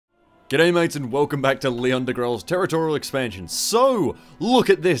G'day mates and welcome back to Leon Degrelle's territorial expansion. So, look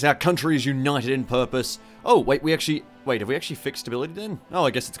at this, our country is united in purpose. Oh, wait, have we actually fixed stability then? Oh,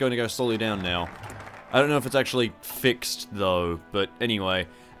 I guess it's going to go slowly down now. I don't know if it's actually fixed though, but anyway.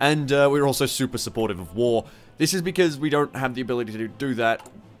 And we're also super supportive of war. This is because we don't have the ability to do that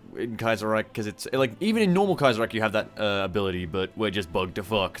in Kaiserreich, because it's, like, even in normal Kaiserreich you have that ability, but we're just bugged to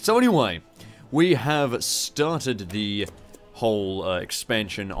fuck. So anyway, we have started the whole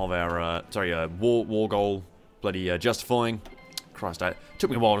expansion of our, war goal, bloody justifying. Christ, it took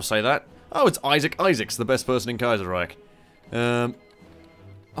me a while to say that. Oh, it's Isaac. Isaac's the best person in Kaiserreich.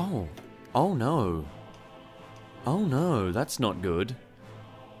 Oh no. Oh no, that's not good.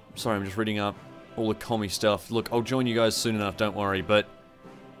 Sorry, I'm just reading up all the commie stuff. Look, I'll join you guys soon enough, don't worry, but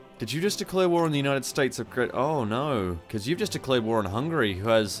did you just declare war on the United States of Great... Oh no, because you've just declared war on Hungary, who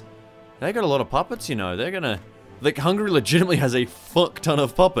has... They got a lot of puppets, you know, they're gonna... Like, Hungary legitimately has a fuck ton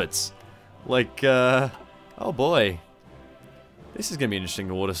of puppets. Like, oh boy. This is gonna be an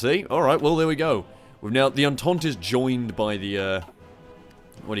interesting war to see. Alright, well, there we go. We've now... The Entente is joined by the,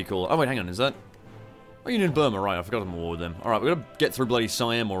 what do you call it? Oh, wait, hang on, is that... Oh, you need Burma, right, I forgot I'm war with them. Alright, we've got to get through bloody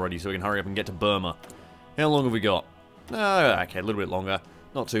Siam already so we can hurry up and get to Burma. How long have we got? Okay, a little bit longer.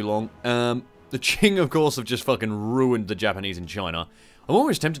 Not too long. The Qing, of course, have just fucking ruined the Japanese in China. I'm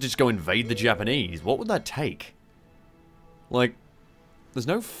always tempted to just go invade the Japanese. What would that take? Like, there's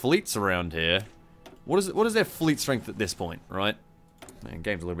no fleets around here. What is their fleet strength at this point, right? Man,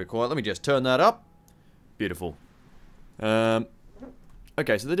 game's a little bit quiet. Let me just turn that up. Beautiful.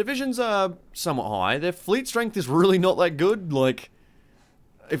 Okay, so the divisions are somewhat high. Their fleet strength is really not that good. Like,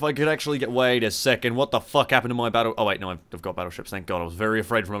 if I could actually get... Wait a second, what the fuck happened to my battle... Oh wait, no, I've got battleships, thank god. I was very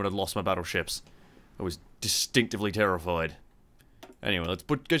afraid for a moment I'd lost my battleships. I was distinctively terrified. Anyway, let's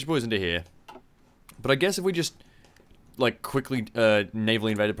get your boys into here. But I guess if we just... like, quickly,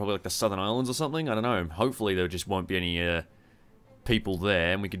 navally invaded probably, like, the Southern Islands or something? I don't know. Hopefully there just won't be any, people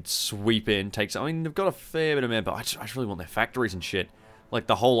there, and we could sweep in, take some... I mean, they've got a fair bit of men, but I just really want their factories and shit. Like,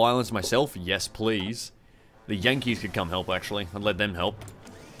 the whole island to myself? Yes, please. The Yankees could come help, actually. I'd let them help.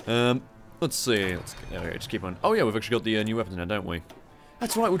 Let's see. Okay, just keep on... Oh, yeah, we've actually got the new weapons now, don't we?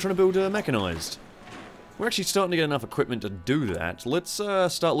 That's right, we're trying to build, mechanized. We're actually starting to get enough equipment to do that. Let's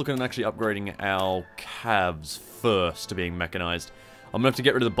start looking at actually upgrading our calves first to being mechanized. I'm gonna have to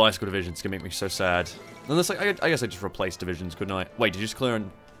get rid of the bicycle division. It's gonna make me so sad. Unless, I guess I just replace divisions, couldn't I? Wait, did you just clear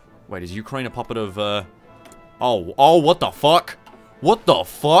an... Wait, is Ukraine a puppet of, Oh, what the fuck? What the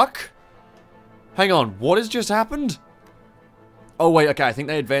fuck? Hang on, what has just happened? Oh, wait, okay, I think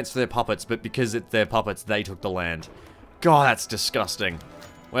they advanced for their puppets, but because it's their puppets, they took the land. God, that's disgusting.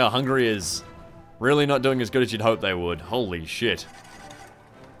 Well, Hungary is... really not doing as good as you'd hope they would. Holy shit.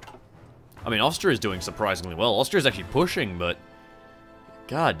 I mean, Austria is doing surprisingly well. Austria's actually pushing, but...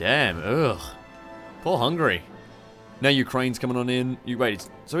 God damn, ugh. Poor Hungary. Now Ukraine's coming on in. Wait,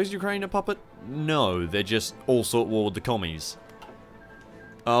 so is Ukraine a puppet? No, they're just all sort war with the commies.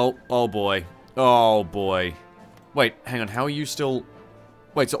 Oh boy. Oh boy. Wait, hang on, how are you still...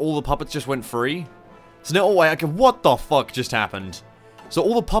 Wait, so all the puppets just went free? So now, oh wait, okay, what the fuck just happened? So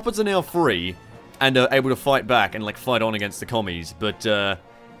all the puppets are now free... and are able to fight back and, like, fight on against the commies, but,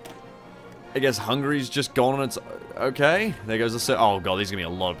 I guess Hungary's just gone on its... Okay, there goes the... Oh god, there's gonna be a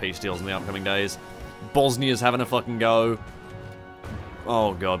lot of peace deals in the upcoming days. Bosnia's having a fucking go.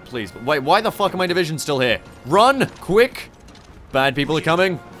 Oh god, please. Wait, why the fuck are my divisions still here? Run! Quick! Bad people are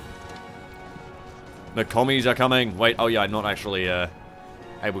coming. The commies are coming. Wait, oh yeah, I'm not actually,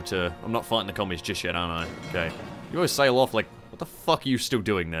 able to... I'm not fighting the commies just yet, aren't I? Okay. You always sail off like... What the fuck are you still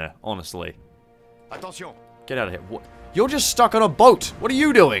doing there, honestly? Attention. Get out of here. What? You're just stuck on a boat. What are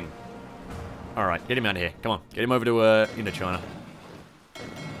you doing? Alright, get him out of here. Come on. Get him over to, Indochina.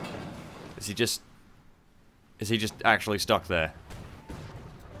 Is he just actually stuck there?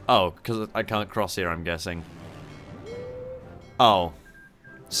 Oh, because I can't cross here, I'm guessing. Oh.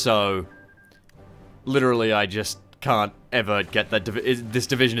 So... literally, I just can't ever get that this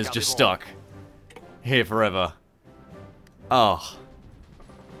division is just stuck. Here forever. Oh.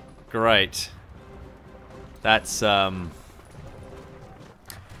 Great. That's,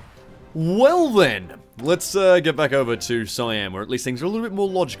 well then, let's, get back over to Siam, where at least things are a little bit more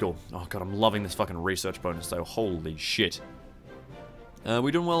logical. Oh god, I'm loving this fucking research bonus, though. Holy shit.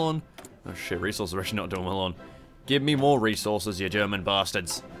 We doing well on... Oh shit, resources are actually not doing well on. Give me more resources, you German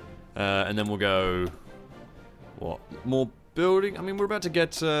bastards. And then we'll go... What? More building? I mean, we're about to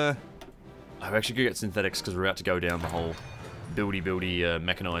get, I actually could get synthetics, because we're about to go down the whole buildy,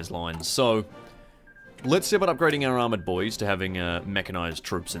 mechanized line. So... let's see about upgrading our armored boys to having mechanized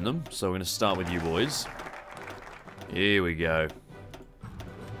troops in them. So we're going to start with you boys. Here we go.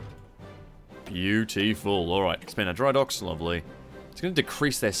 Beautiful. Alright, expand our dry docks. Lovely. It's going to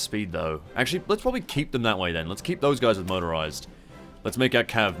decrease their speed, though. Actually, let's probably keep them that way, then. Let's keep those guys with motorized. Let's make our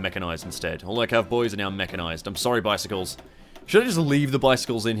cav mechanized instead. All our cav boys are now mechanized. I'm sorry, bicycles. Should I just leave the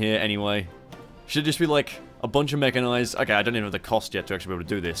bicycles in here anyway? Should it just be, like, a bunch of mechanized? Okay, I don't even know the cost yet to actually be able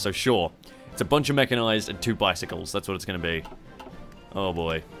to do this, so sure. It's a bunch of mechanized and 2 bicycles. That's what it's going to be. Oh,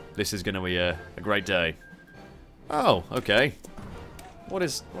 boy. This is going to be a great day. Oh, okay. What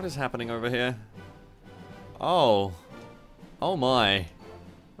is happening over here? Oh. Oh, my.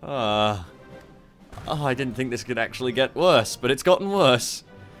 Oh, I didn't think this could actually get worse, but it's gotten worse.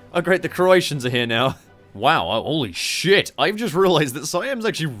 Oh, great, the Croatians are here now. Wow, oh, holy shit. I've just realized that Siam's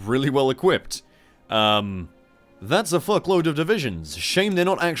actually really well equipped. That's a fuckload of divisions. Shame they're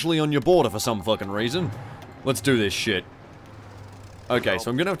not actually on your border for some fucking reason. Let's do this shit. Okay,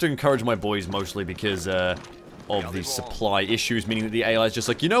 so I'm gonna have to encourage my boys mostly because, of these supply issues, meaning that the AI is just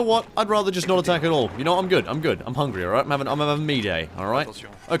like, you know what? I'd rather just not attack at all. You know, I'm good. I'm hungry, alright? I'm having me day, alright?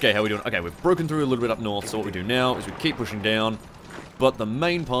 Okay, how are we doing? Okay, we've broken through a little bit up north, so what we do now is we keep pushing down. But the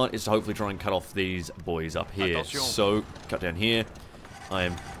main part is to hopefully try and cut off these boys up here. So, cut down here.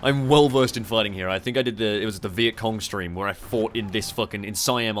 I'm well versed in fighting here. I think I did it was the Viet Cong stream where I fought in this fucking, in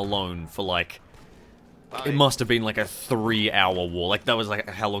Siam alone for like, it must have been like a 3-hour war. Like, that was like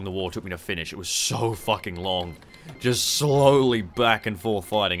how long the war took me to finish. It was so fucking long. Just slowly back and forth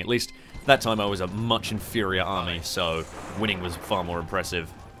fighting. At least, that time I was a much inferior army, so winning was far more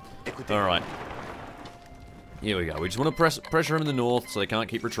impressive. Alright. Here we go. We just want to pressure them in the north so they can't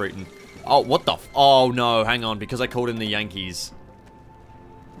keep retreating. Oh, what the oh, no, hang on. Because I called in the Yankees.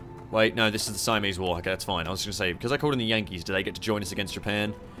 Wait, no, this is the Siamese War. Okay, that's fine. I was going to say, because I called in the Yankees, do they get to join us against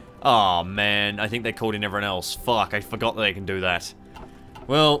Japan? Oh, man. I think they called in everyone else. Fuck, I forgot that they can do that.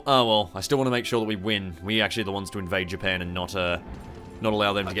 Well, oh well. I still want to make sure that we win. We actually are the ones to invade Japan and not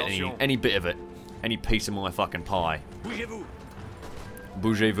allow them to get any bit of it. Any piece of my fucking pie.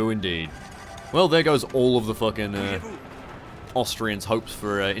 Bougez-vous indeed. Well, there goes all of the fucking, Austrians' hopes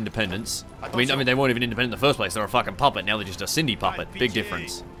for, independence. I mean, they weren't even independent in the first place. They're a fucking puppet. Now they're just a Cindy puppet. Big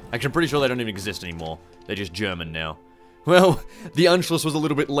difference. Actually, I'm pretty sure they don't even exist anymore. They're just German now. Well, the Anschluss was a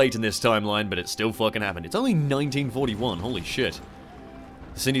little bit late in this timeline, but it still fucking happened. It's only 1941. Holy shit.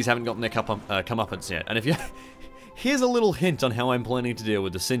 The Cindies haven't gotten their comeuppance yet. And if you... Here's a little hint on how I'm planning to deal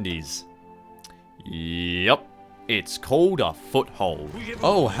with the Cindies. Yep. It's called a foothold.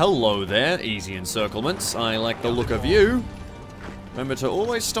 Oh, hello there, easy encirclements. I like the look of you. Remember to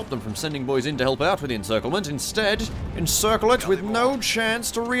always stop them from sending boys in to help out with the encirclement. Instead, encircle it with no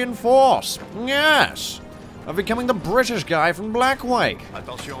chance to reinforce. Yes! I'm becoming the British guy from Blackwake.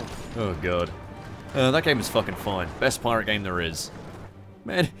 Oh, God. That game is fucking fine. Best pirate game there is.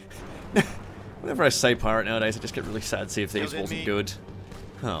 Man, whenever I say pirate nowadays, I just get really sad to see if Thieves wasn't good.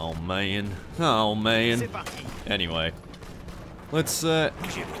 Oh, man. Oh, man. Anyway. Let's, you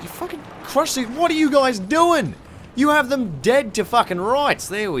fucking crush these. What are you guys doing? You have them dead to fucking rights.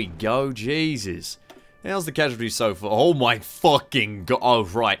 There we go. Jesus. How's the casualties so far? Oh, my fucking god. Oh,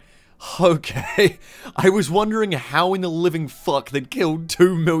 right. Okay. I was wondering how in the living fuck they'd killed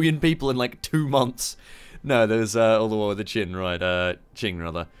 2 million people in, like, 2 months. No, there's, all the war with the Qing, right, Qing,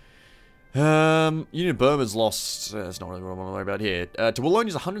 rather. Union Burma's lost, that's not really what I want to worry about here. To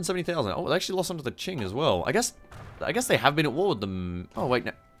Wallonia's 170,000. Oh, they actually lost onto the Qing as well. I guess they have been at war with them. Oh, wait,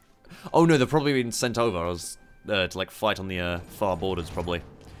 no. Oh, no, they've probably been sent over. To, like, fight on the, far borders, probably.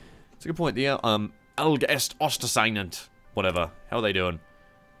 It's a good point. The, Alge est Osterseinend. Whatever. How are they doing?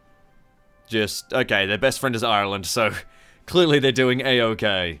 Just, okay, their best friend is Ireland, so clearly they're doing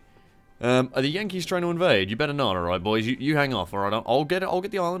A-okay. Are the Yankees trying to invade? You better not, alright, boys. You hang off, alright? I'll get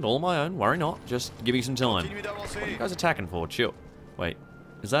the island all my own. Worry not. Just give me some time. What are you guys attacking for? Chill. Wait.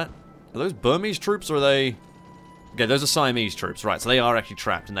 Are those Burmese troops, or are they... Okay, those are Siamese troops. Right, so they are actually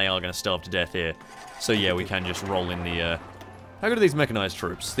trapped, and they are going to starve to death here. So yeah, we can just roll in the, How good are these mechanized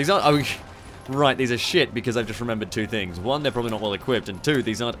troops? These aren't... Oh, right, these are shit, because I've just remembered 2 things. 1, they're probably not well equipped, and 2,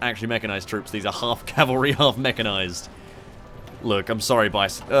 these aren't actually mechanized troops. These are half cavalry, half mechanized. Look, I'm sorry,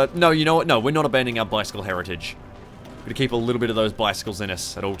 no, you know what? No, we're not abandoning our bicycle heritage. We're gonna keep a little bit of those bicycles in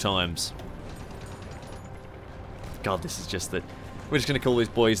us at all times. God, this is just that. We're just gonna call these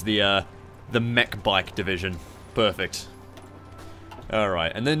boys the mech bike division. Perfect.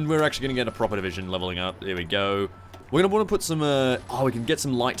 Alright, and then we're actually gonna get a proper division leveling up. There we go. We're gonna want to put some, oh, we can get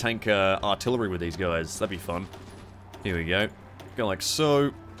some light tank artillery with these guys. That'd be fun. Here we go. Go like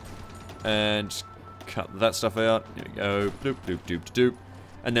so. And cut that stuff out. Here we go. Doop, doop, doop, doop.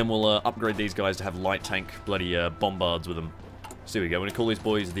 And then we'll upgrade these guys to have light tank bloody bombards with them. So here we go. We're gonna call these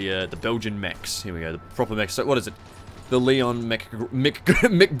boys the Belgian mechs. Here we go. The proper mechs. So what is it? The Leon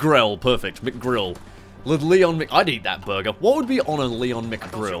McGrill. Perfect. McGrill. I'd eat that burger. What would be on a Leon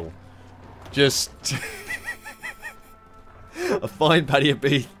McGrill? Just... a fine patty of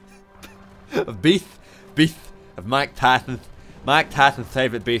beef. Of Mike Tyson's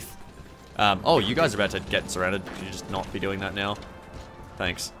favorite beef. Oh, you guys are about to get surrounded. Should you just not be doing that now?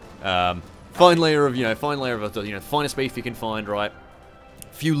 Thanks. Fine layer of, finest beef you can find, right?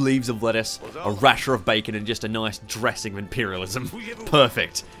 Few leaves of lettuce, a rasher of bacon, and just a nice dressing of imperialism.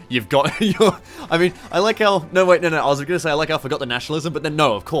 Perfect. You've got your... I mean, I like how... No, wait, no. I was going to say I like how I forgot the nationalism, but then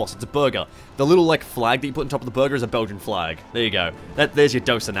no, of course, it's a burger. The little, like, flag that you put on top of the burger is a Belgian flag. There you go. There's your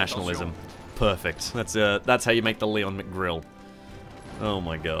dose of nationalism. Perfect. That's how you make the Leon McGrill. Oh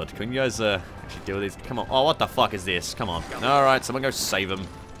my god. Can you guys actually deal with these? Come on. Oh, what the fuck is this? Come on. Alright, someone go save him.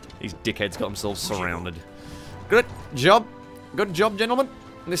 These dickheads got themselves surrounded. Good job. Good job, gentlemen.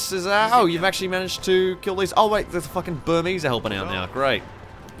 This is, oh, you've actually managed to kill these. Oh, wait, there's fucking Burmese are helping out now. Great.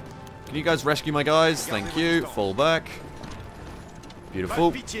 Can you guys rescue my guys? Thank you. Fall back.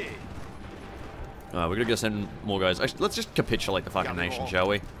 Beautiful. Alright, we're gonna go send more guys. Actually, let's just capitulate the fucking nation, shall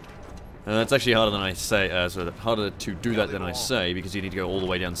we? It's actually harder than I say, harder to do that than I say, because you need to go all the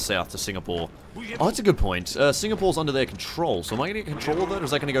way down south to Singapore. Oh, that's a good point. Singapore's under their control, so am I going to get control of that, or is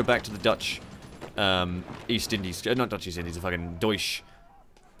that going to go back to the Dutch, East Indies, not Dutch East Indies, the fucking Deutsch,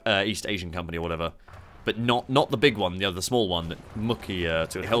 East Asian Company or whatever. But not the big one, the small one that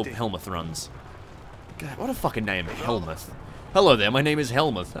Helmuth runs. God, what a fucking name, Helmuth. Hello there, my name is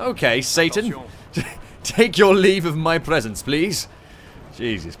Helmuth. Okay, Satan. Take your leave of my presence, please.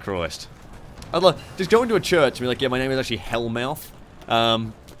 Jesus Christ. I'd like just go into a church and be like, yeah, my name is actually Hellmouth.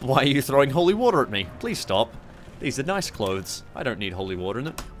 Why are you throwing holy water at me? Please stop. These are nice clothes. I don't need holy water in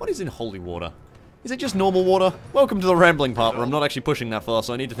them. What is in holy water? Is it just normal water? Welcome to the rambling part where I'm not actually pushing that far,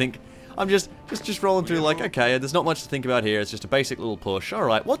 so I need to think. I'm just rolling through like, okay, there's not much to think about here. It's just a basic little push.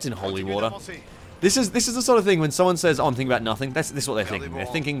 Alright, what's in holy water? This is the sort of thing when someone says, oh, I'm thinking about nothing. This is what they're thinking. They're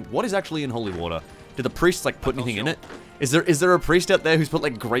thinking, what is actually in holy water? Did the priests like put anything in it? Is there a priest out there who's put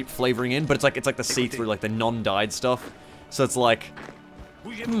like grape flavoring in? But it's like the see-through, like the non-dyed stuff. So it's like,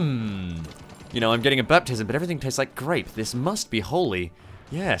 you know, I'm getting a baptism, but everything tastes like grape. This must be holy.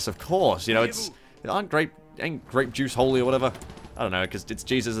 Yes, of course. You know, ain't grape juice holy or whatever? I don't know, because it's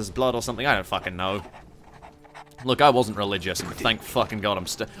Jesus' blood or something. I don't fucking know. Look, I wasn't religious. Thank fucking God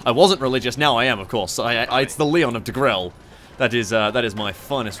I wasn't religious. Now I am, of course. It's the Leon of Degrelle. That is my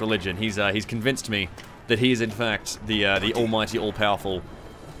finest religion. He's convinced me that he is in fact the almighty, all-powerful,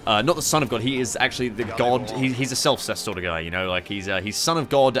 not the son of God. He is actually the God. He's a self-cessed sort of guy, you know, like he's son of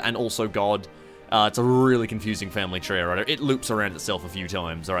God and also God. It's a really confusing family tree, right? It loops around itself a few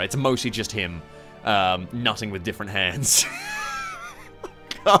times, alright? It's mostly just him, nutting with different hands.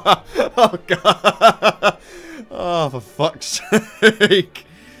 Oh God. Oh, for fuck's sake.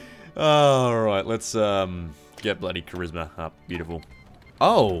 Alright, let's get bloody charisma up. Beautiful.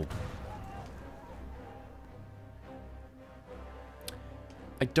 Oh.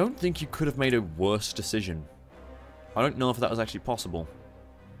 I don't think you could have made a worse decision. I don't know if that was actually possible.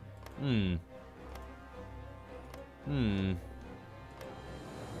 No,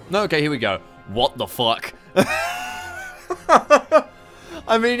 okay, here we go. What the fuck?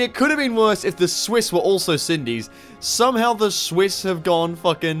 I mean, it could have been worse if the Swiss were also Cindy's. Somehow the Swiss have gone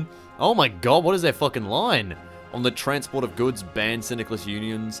fucking... Oh my God, what is their fucking line? On the transport of goods, ban syndicalist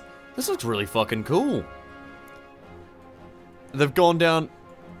unions. This looks really fucking cool. They've gone down...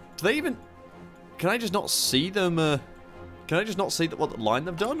 Do they even... Can I just not see them, Can I just not see what line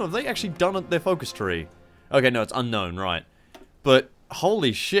they've done? Or have they actually done their focus tree? Okay, no, it's unknown, right. But,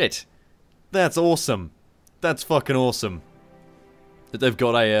 holy shit. That's awesome. That's fucking awesome. That they've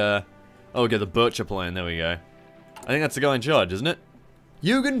got a, oh, okay, the Bircher plan, there we go. I think that's the guy in charge, isn't it?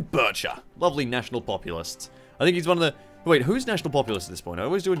 Eugen Bircher. Lovely national populists. I think he's one of the... Wait, who's national populist at this point? I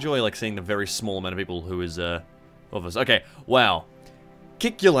always do enjoy, like, seeing the very small amount of people who is, of us. Okay, wow.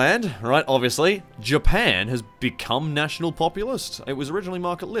 Kick your land, right, obviously. Japan has become national populist. It was originally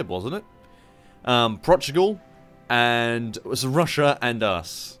market lib, wasn't it? Portugal, and it was Russia and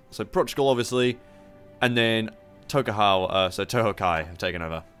us. So Portugal, obviously, and then Tohokai have taken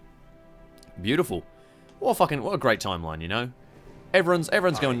over. Beautiful. What a great timeline, you know? Everyone's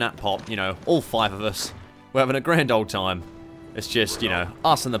going nat pop, you know, all 5 of us. We're having a grand old time. It's just, you know,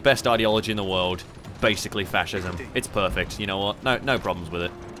 us and the best ideology in the world. Basically fascism. It's perfect. You know what? No problems with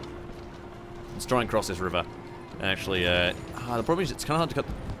it. Let's try and cross this river. Actually, the problem is it's kind of hard to cut...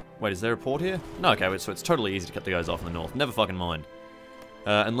 Wait, is there a port here? No, okay, so it's totally easy to cut the guys off in the north. Never fucking mind.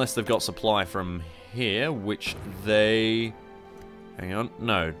 Unless they've got supply from here, which they... Hang on.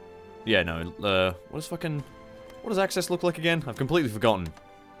 No. Yeah, no. What is fucking... What does access look like again? I've completely forgotten.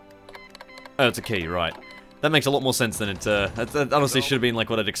 Oh, it's a key, right. That makes a lot more sense than it, that honestly should have been like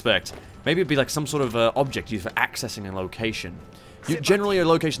what I'd expect. Maybe it'd be like some sort of object used for accessing a location. Generally a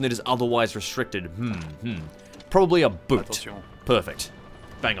location that is otherwise restricted. Probably a boot. Perfect.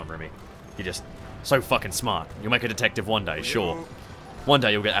 Bang on, Rimmy. You're just so fucking smart. You'll make a detective one day, sure. One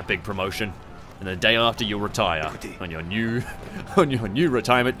day you'll get that big promotion, and the day after you'll retire on your new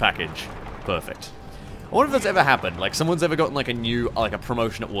retirement package. Perfect. I wonder if that's ever happened. Like someone's ever gotten like a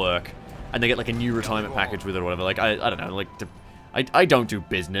promotion at work, and they get like a new retirement package with it or whatever. Like I don't know. Like I don't do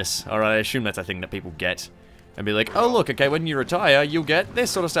business. All right, I assume that's a thing that people get. And be like, oh look, okay, when you retire, you'll get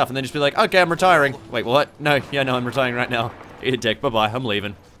this sort of stuff. And then just be like, okay, I'm retiring. Wait, what? No, yeah, no, I'm retiring right now. Eat a dick, bye-bye, I'm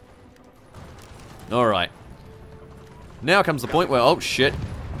leaving. Alright. Now comes the point where, oh shit,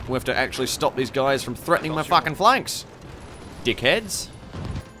 we have to actually stop these guys from threatening my fucking flanks. Dickheads.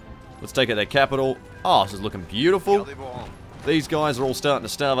 Let's take out their capital. Oh, this is looking beautiful. These guys are all starting to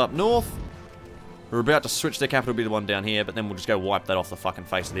starve up north. We're about to switch their capital to be the one down here, but then we'll just go wipe that off the fucking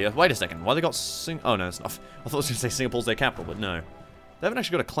face of the earth. Wait a second, why they got oh no, it's not. I thought I was going to say Singapore's their capital, but no. They haven't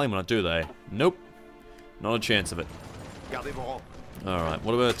actually got a claim on it, do they? Nope. Not a chance of it. Alright,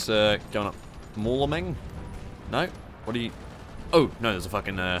 what about going up Morlameng? No? What do you... Oh, no, there's a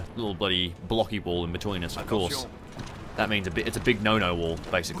fucking little bloody blocky wall in between us, of course. That means it's a big no-no wall,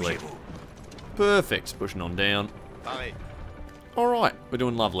 basically. Perfect. Pushing on down. Alright, we're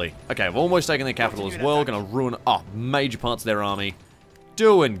doing lovely. Okay, we've almost taken their capital as well. Gonna ruin, major parts of their army.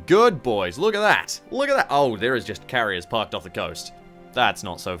 Doing good, boys. Look at that. Look at that. Oh, there is just carriers parked off the coast. That's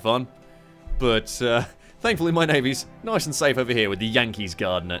not so fun. But, thankfully my navy's nice and safe over here with the Yankees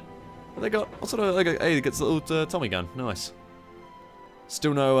guarding it. They got, hey, they got a little Tommy gun. Nice.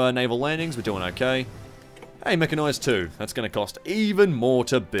 Still no naval landings. We're doing okay. Hey, mechanized 2. That's gonna cost even more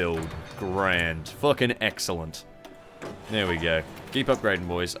to build. Grand. Fucking excellent. There we go. Keep upgrading,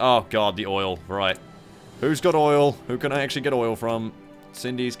 boys. Oh, God, the oil. Right. Who's got oil? Who can I actually get oil from?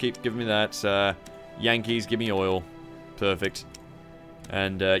 Cindy's keep giving me that. Yankees, give me oil. Perfect.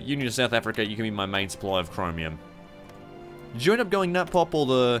 And Union of South Africa, you can be my main supply of chromium. Did you end up going nut pop or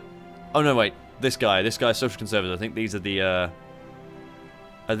the... Oh, no, wait. This guy's social conservative. I think these are the,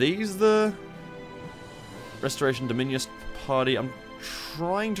 Are these the... Restoration Dominionist Party? I'm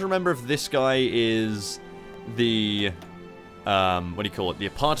trying to remember if this guy is... the, what do you call it? The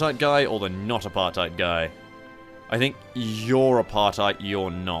apartheid guy or the not apartheid guy? I think you're apartheid,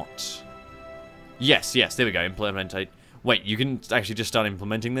 you're not. Yes, there we go, implementate. Wait, you can actually just start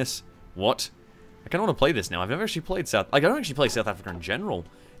implementing this? What? I kinda wanna play this now. I've never actually played I don't actually play South Africa in general.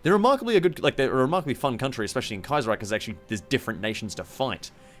 They're remarkably they're a remarkably fun country, especially in Kaiserreich, because actually there's different nations to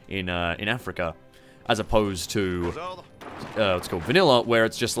fight in Africa. As opposed to, what's called vanilla, where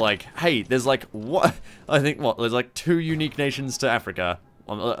it's just like, hey, there's like, what? I think, there's like 2 unique nations to Africa.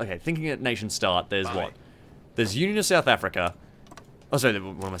 Okay, thinking at nation start, there's what? There's Union of South Africa. Oh, sorry,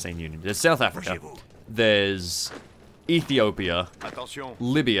 what am I saying, Union? There's South Africa. There's Ethiopia,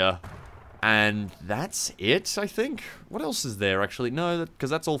 Libya, and that's it, I think? What else is there, actually? No,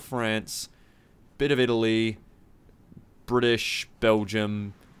 because that's all France. Bit of Italy. British,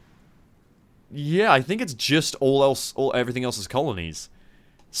 Belgium. Yeah, I think it's just everything else is colonies.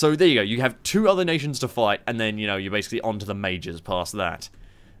 So there you go. You have 2 other nations to fight, and then you're basically onto the majors past that.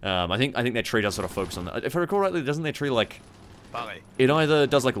 I think their tree does sort of focus on that. If I recall rightly, doesn't their tree like it either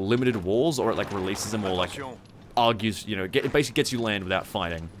does like limited wars or it like releases them or like argues, it basically gets you land without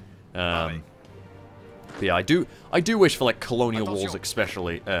fighting. But yeah, I do wish for like colonial wars,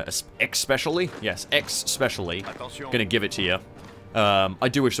 especially, gonna give it to you. I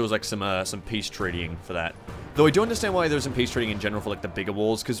do wish there was like some peace treatying for that. Though I do understand why there's some peace treatying in general for like the bigger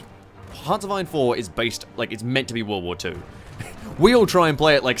wars, because Hearts of Iron 4 is based, like, it's meant to be World War II. We all try and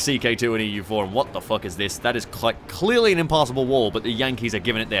play it like CK2 and EU4, and what the fuck is this? That is clearly an impossible wall, but the Yankees are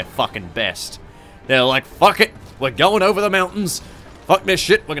giving it their fucking best. They're like, fuck it, we're going over the mountains. Fuck this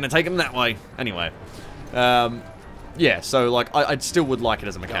shit, we're gonna take them that way. Anyway, yeah, so like, I still would like it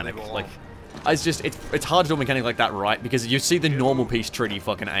as a mechanic. Like, it's just, it's hard to do a mechanic like that, right? Because you see the normal peace treaty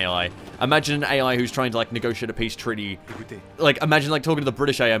fucking AI. Imagine an AI who's trying to, like, negotiate a peace treaty. Like, imagine, like, talking to the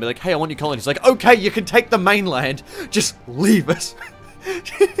British AI and be like, hey, I want your colonies. Like, okay, you can take the mainland. Just leave us.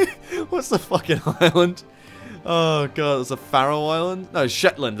 What's the fucking island? Oh, God, it's a Faroe Island? No,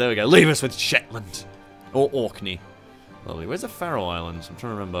 Shetland. There we go. Leave us with Shetland. Or Orkney. Lovely. Where's the Faroe Islands? I'm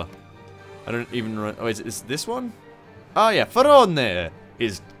trying to remember. I don't even... Oh, is this one? Oh, yeah, Faroe there.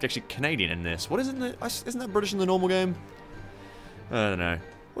 Is actually Canadian in this. What is it? Isn't that British in the normal game? I don't know.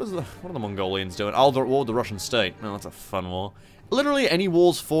 What are the Mongolians doing? Oh, the war with the Russian state. No, that's a fun war. Literally any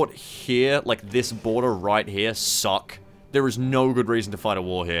wars fought here, like this border right here, suck. There is no good reason to fight a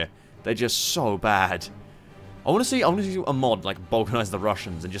war here. They're just so bad. I want to see a mod, like, balkanize the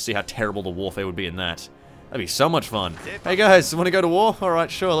Russians and just see how terrible the warfare would be in that. That'd be so much fun. Hey guys, want to go to war? Alright,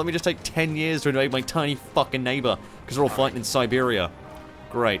 sure, let me just take 10 years to invade my tiny fucking neighbor, because they're all fighting in Siberia.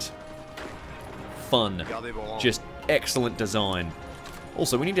 Great. Fun. Just excellent design.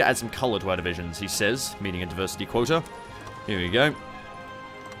 Also, we need to add some color to our divisions, he says, meeting a diversity quota. Here we go.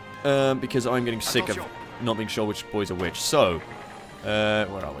 Because I'm getting sick of not being sure which boys are which. So, where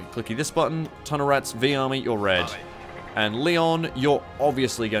are we? Clicky this button. Ton of rats. V-Army, you're red. And Leon, you're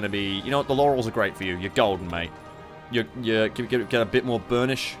obviously going to be... You know what? The laurels are great for you. You're golden, mate. You get a bit more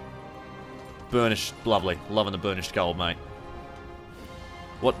burnish. Burnished. Lovely. Loving the burnished gold, mate.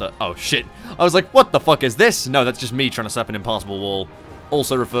 What the... Oh, shit. I was like, what the fuck is this? No, that's just me trying to set up an impassable wall.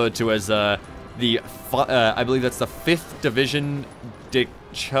 Also referred to as, I believe that's the 5th Division de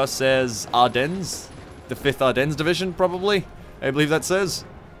Chasseurs Ardennes? The 5th Ardennes Division, probably? I believe that says.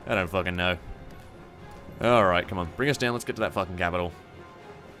 I don't fucking know. Alright, come on. Bring us down. Let's get to that fucking capital.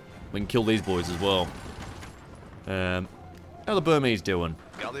 We can kill these boys as well. How are the Burmese doing?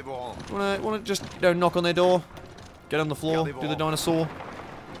 Wanna just, you know, knock on their door? Get on the floor? Do the dinosaur?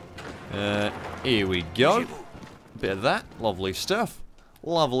 Here we go. Bit of that. Lovely stuff.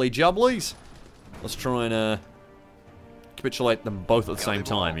 Lovely jubblies. Let's try and, capitulate them both at the same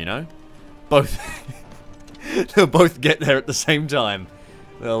time, you know? Both. They'll both get there at the same time.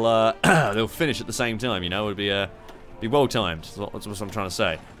 They'll, they'll finish at the same time, you know? It'd be well timed. That's what I'm trying to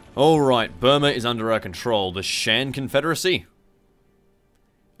say. Alright, Burma is under our control. The Shan Confederacy.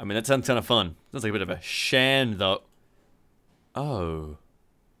 I mean, that sounds kind of fun. Sounds like a bit of a Shan, though. Oh.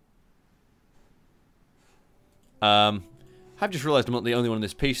 I've just realised I'm not the only one in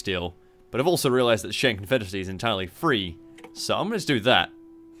this peace deal, but I've also realised that the Shan Confederacy is entirely free, so I'm going to just do that.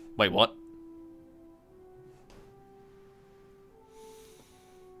 Wait, what?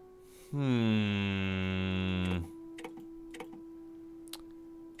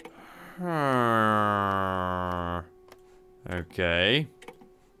 Okay.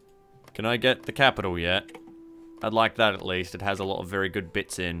 Can I get the capital yet? I'd like that at least. It has a lot of very good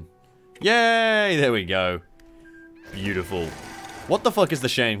bits in. Yay! There we go. Beautiful. What the fuck is the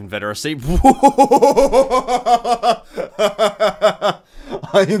Shan Confederacy?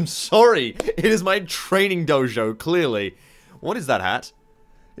 I am sorry. It is my training dojo, clearly. What is that hat?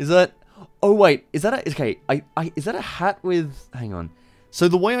 Is that... Oh, wait. Is that a... Okay, is that a hat with... Hang on. So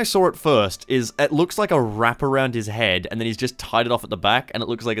the way I saw it first is it looks like a wrap around his head, and then he's just tied it off at the back, and it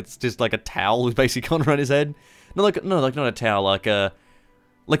looks like it's just like a towel who's basically gone around his head. Like not a towel, like a...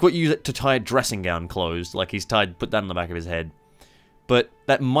 Like what you use to tie a dressing gown closed. Like he's put that on the back of his head. But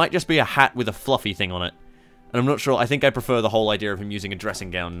that might just be a hat with a fluffy thing on it. And I'm not sure. I think I prefer the whole idea of him using a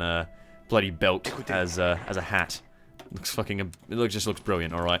dressing gown bloody belt as a hat. Looks fucking... It just looks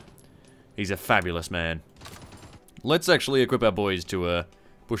brilliant, alright. He's a fabulous man. Let's actually equip our boys to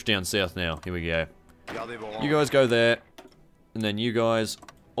push down south now. Here we go. You guys go there. And then you guys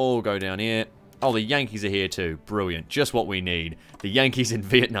all go down here. Oh, the Yankees are here too. Brilliant. Just what we need. The Yankees in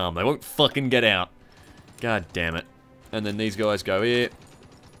Vietnam. They won't fucking get out. God damn it. And then these guys go here.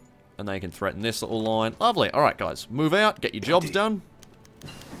 And they can threaten this little line. Lovely. Alright, guys. Move out. Get your jobs done.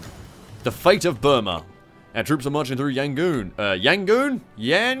 The fate of Burma. Our troops are marching through Yangon. Yangon?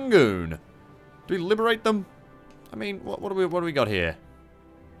 Yangon. Do we liberate them? I mean, what do we got here?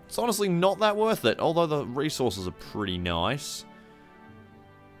 It's honestly not that worth it. Although the resources are pretty nice.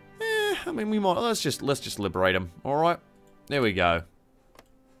 I mean, we might... Let's just liberate them. Alright. There we go.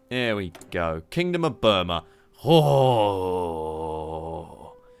 There we go. Kingdom of Burma. Oh.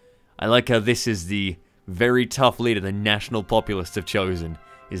 I like how this is the very tough leader the national populists have chosen.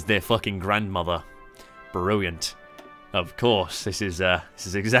 Is their fucking grandmother. Brilliant. Of course. This is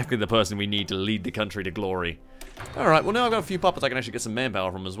exactly the person we need to lead the country to glory. Alright, well now I've got a few puppets I can actually get some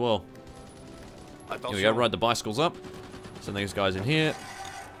manpower from as well. Here we go, ride the bicycles up. Send these guys in here.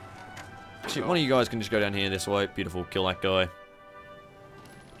 Actually, one of you guys can just go down here this way. Beautiful, kill that guy.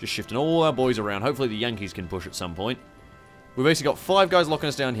 Just shifting all our boys around. Hopefully the Yankees can push at some point. We've basically got 5 guys locking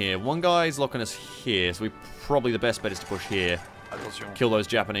us down here. 1 guy's locking us here, so probably the best bet is to push here. Kill those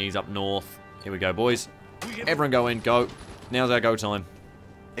Japanese up north. Here we go, boys. Everyone go in, go. Now's our go time.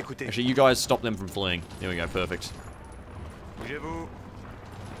 Actually, you guys stop them from fleeing. There we go, perfect.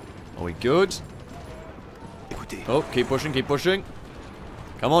 Are we good? Oh, keep pushing, keep pushing.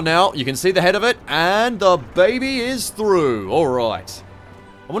 Come on now, you can see the head of it, and the baby is through. Alright.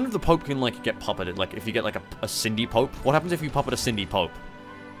 I wonder if the Pope can, like, get puppeted. Like, if you get, like, a Cindy Pope. What happens if you puppet a Cindy Pope?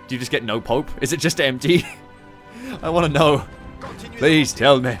 Do you just get no Pope? Is it just empty? I want to know. Please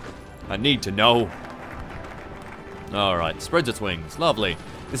tell me. I need to know. Alright, spreads its wings. Lovely.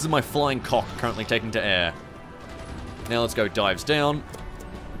 This is my flying cock currently taking to air. Now let's go dives down.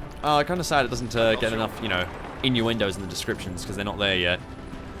 Oh, kind of sad it doesn't get enough, you know, innuendos in the descriptions because they're not there yet.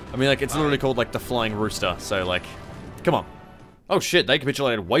 I mean, like, it's literally called, like, the Flying Rooster, so, like, come on. Oh, shit, they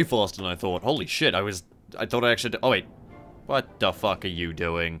capitulated way faster than I thought. Holy shit, I thought I actually... Oh, wait. What the fuck are you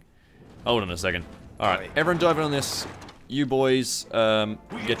doing? Hold on a second. Alright, everyone dive in on this. You boys,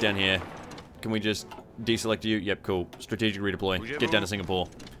 get down here. Can we just deselect you? Yep, cool. Strategic redeploy. Get down to Singapore.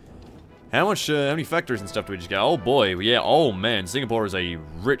 How many factories and stuff do we just get? Oh boy, yeah, oh man, Singapore is a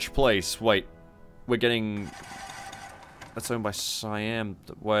rich place. Wait, we're getting... That's owned by Siam.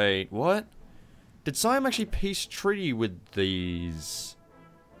 Wait, what? Did Siam actually peace treaty with these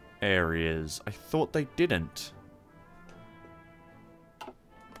areas? I thought they didn't.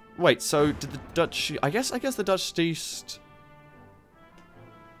 Wait, so did the Dutch... I guess the Dutch East...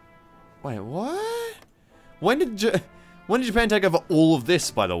 Wait, what? When did Japan take over all of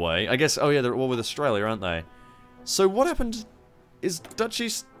this, by the way? I guess... Oh yeah, they're at war with Australia, aren't they? So what happened... Is Dutch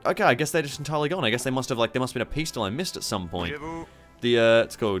East... Okay, I guess they're just entirely gone. I guess they must have, like... There must have been a peace deal I missed at some point. The,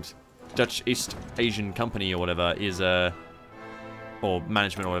 it's called... Dutch East Asian Company or whatever is, or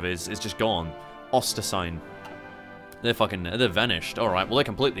management or whatever is just gone. Ostersign. They're vanished. Alright, well they're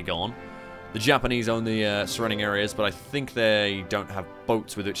completely gone. The Japanese own the surrounding areas, but I think they don't have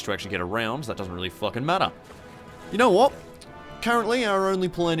boats with which to actually get around, so that doesn't really fucking matter. You know what? Currently, our only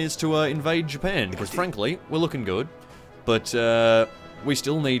plan is to invade Japan, because frankly, we're looking good. But we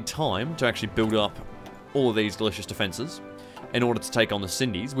still need time to actually build up all of these delicious defenses in order to take on the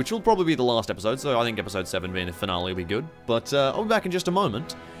Sindies, which will probably be the last episode, so I think episode 7 being the finale will be good. But I'll be back in just a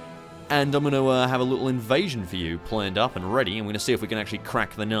moment, and I'm going to have a little invasion for you planned up and ready, and we're going to see if we can actually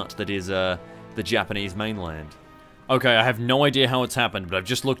crack the nut that is the Japanese mainland. Okay, I have no idea how it's happened, but I've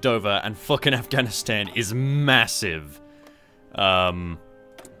just looked over, and fucking Afghanistan is massive.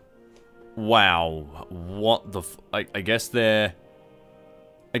 Wow. What the I guess they're...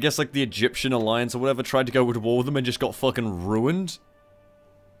 I guess, like, the Egyptian alliance or whatever tried to go to war with them and just got fucking ruined?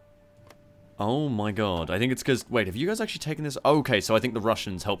 Oh my god. I think it's because... Wait, have you guys actually taken this? Okay, so I think the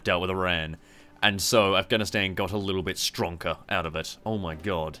Russians helped out with Iran. And so Afghanistan got a little bit stronger out of it. Oh my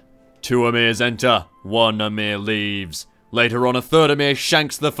god. 2 emirs enter, 1 emir leaves. Later on, a 3rd emir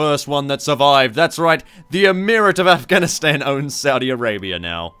shanks the first one that survived. That's right, the Emirate of Afghanistan owns Saudi Arabia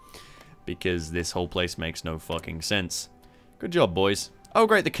now. Because this whole place makes no fucking sense. Good job, boys. Oh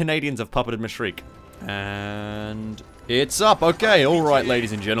great, the Canadians have puppeted Mashriq. And... it's up! Okay, alright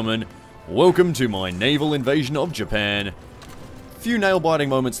ladies and gentlemen. Welcome to my naval invasion of Japan. Few nail-biting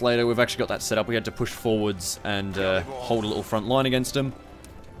moments later, we've actually got that set up. We had to push forwards and hold a little front line against them.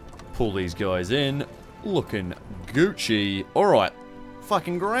 Pull these guys in. Looking Gucci. Alright.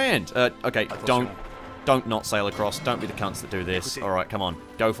 Fucking grand. Okay, don't not sail across. Don't be the cunts that do this. Alright, come on.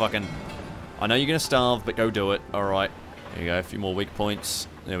 Go fucking... I know you're gonna starve, but go do it. Alright. There you go, a few more weak points.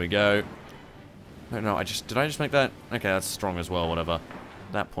 There we go. No, did I just make that? Okay, that's strong as well, whatever.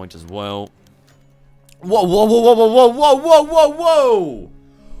 That point as well. Whoa, whoa, whoa, whoa, whoa, whoa, whoa, whoa, whoa!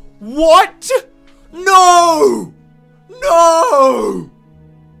 What? No! No!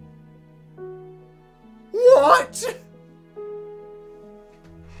 What?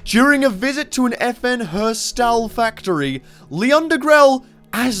 During a visit to an FN Herstal factory, Leon Degrelle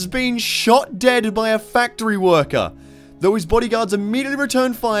has been shot dead by a factory worker. Though his bodyguards immediately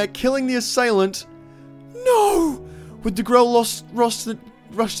returned fire, killing the assailant. No! With Degrelle rushed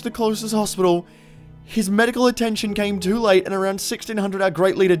to the closest hospital, his medical attention came too late, and around 1600 our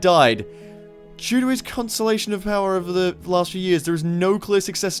great leader died. Due to his consolation of power over the last few years, there is no clear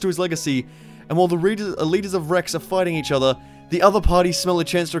successor to his legacy, and while the leaders of Rex are fighting each other, the other parties smell a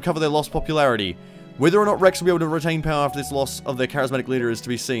chance to recover their lost popularity. Whether or not Rex will be able to retain power after this loss of their charismatic leader is to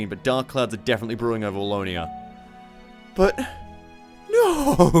be seen, but dark clouds are definitely brewing over Wallonia. But...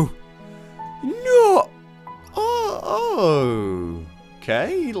 no! No! Oh,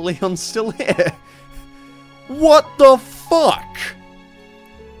 okay, Leon's still here. What the fuck?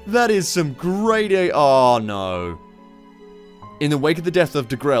 That is some great... Oh, no. In the wake of the death of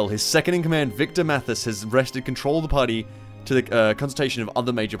Degrelle, his second-in-command, Victor Mathis, has wrested control of the party to the consultation of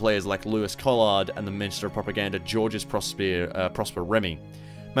other major players like Louis Collard and the Minister of Propaganda, Georges Prosper Remy.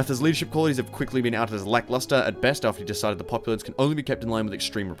 Mathis' leadership qualities have quickly been outed as lackluster at best after he decided the populace can only be kept in line with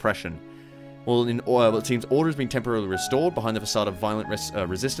extreme repression. Well, it seems order has been temporarily restored, behind the facade of violent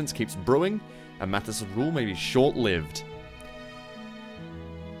resistance keeps brewing, and Mathis' rule may be short-lived.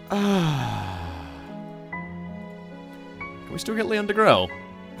 Can we still get Leon Degrelle?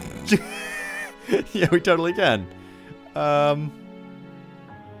 Yeah, we totally can.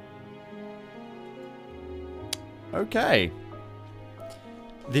 Okay.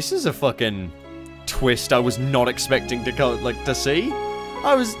 This is a fucking twist I was not expecting to see.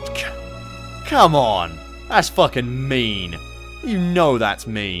 Come on. That's fucking mean. You know that's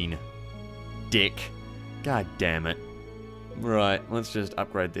mean. Dick. God damn it. Right, let's just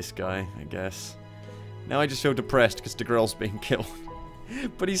upgrade this guy, I guess. Now I just feel depressed because Degrelle's being killed.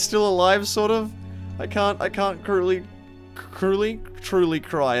 But he's still alive, sort of. I can't truly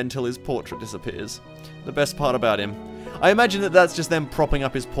cry until his portrait disappears. The best part about him. I imagine that that's just them propping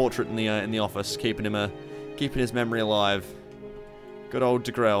up his portrait in the office, keeping his memory alive. Good old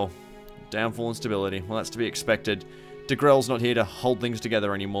Degrelle. Downfall and stability. Well, that's to be expected. Degrelle's not here to hold things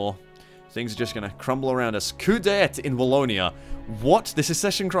together anymore. Things are just gonna crumble around us. Coup d'etat in Wallonia. What? The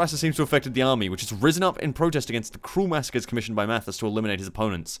secession crisis seems to have affected the army, which has risen up in protest against the cruel massacres commissioned by Mathis to eliminate his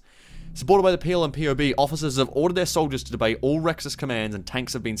opponents. Supported by the PL and POB, officers have ordered their soldiers to obey all Rexist commands, and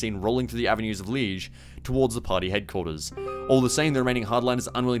tanks have been seen rolling through the avenues of Liege towards the party headquarters. All the same, the remaining hardliners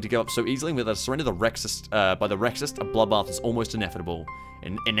are unwilling to give up so easily, and without a surrender by the Rexist, a bloodbath is almost inevitable.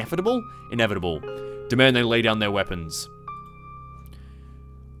 Inevitable? Inevitable. Demand they lay down their weapons.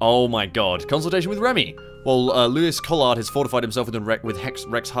 Oh my god. Consultation with Rimmy. While Louis Collard has fortified himself with Rex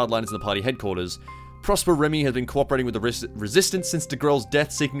hardliners in the party headquarters, Prosper Rimmy has been cooperating with the resistance since Degrelle's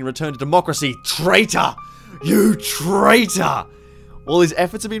death, seeking a return to democracy. Traitor! You traitor! While his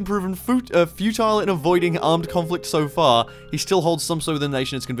efforts have been proven futile in avoiding armed conflict so far, he still holds some sway within the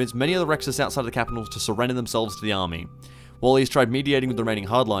nation and has convinced many of the Rexists outside of the capital to surrender themselves to the army. While he's tried mediating with the remaining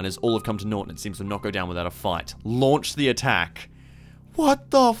hardliners, all have come to naught and it seems to not go down without a fight. Launch the attack.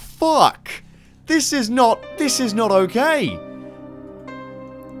 What the fuck? This is not okay.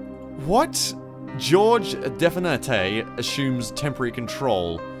 What? George Definite assumes temporary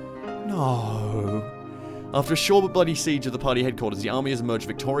control. No. After a short but bloody siege of the party headquarters, the army has emerged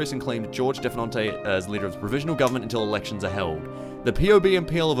victorious and claimed George Definite as leader of the provisional government until elections are held. The POB and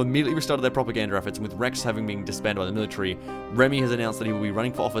PL have immediately restarted their propaganda efforts, and with Rex having been disbanded by the military, Rimmy has announced that he will be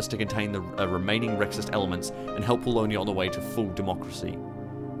running for office to contain the remaining Rexist elements and help Wallonia on the way to full democracy.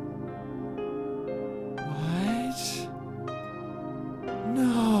 What?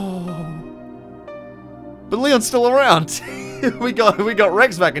 No. But Leon's still around. we got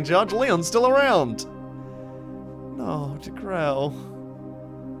Rex back in charge. Leon's still around. No, Degrelle.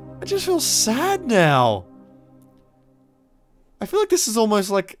 I just feel sad now. I feel like this is almost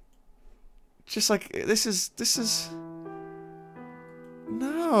like... Just like... This is...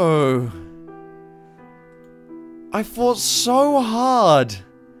 No. I fought so hard.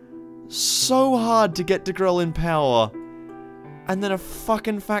 So hard to get Degrelle in power. And then a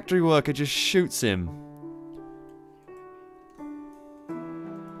fucking factory worker just shoots him.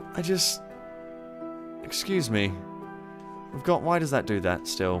 I just... Excuse me. Why does that do that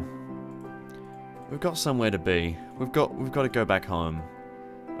still? We've got somewhere to be. We've got to go back home.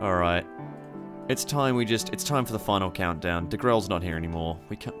 Alright. It's time for the final countdown. Degrelle's not here anymore.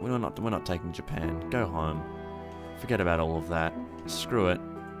 We're not taking Japan. Go home. Forget about all of that. Screw it.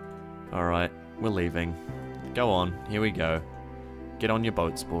 Alright, we're leaving. Go on, here we go. Get on your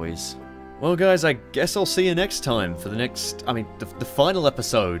boats, boys. Well guys, I guess I'll see you next time for the final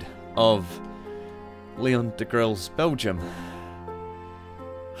episode of Leon Degrelle's Belgium.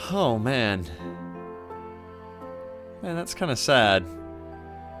 Oh man. Man, that's kind of sad.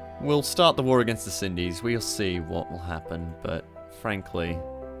 We'll start the war against the Cindies. We'll see what will happen, but frankly,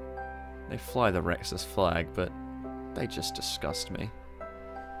 they fly the Rexist flag, but they just disgust me.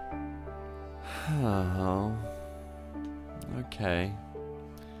 Oh. Okay.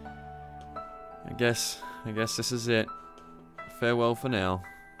 I guess this is it. Farewell for now.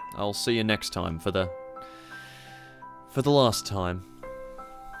 I'll see you next time for the last time.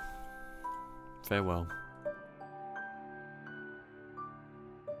 Farewell.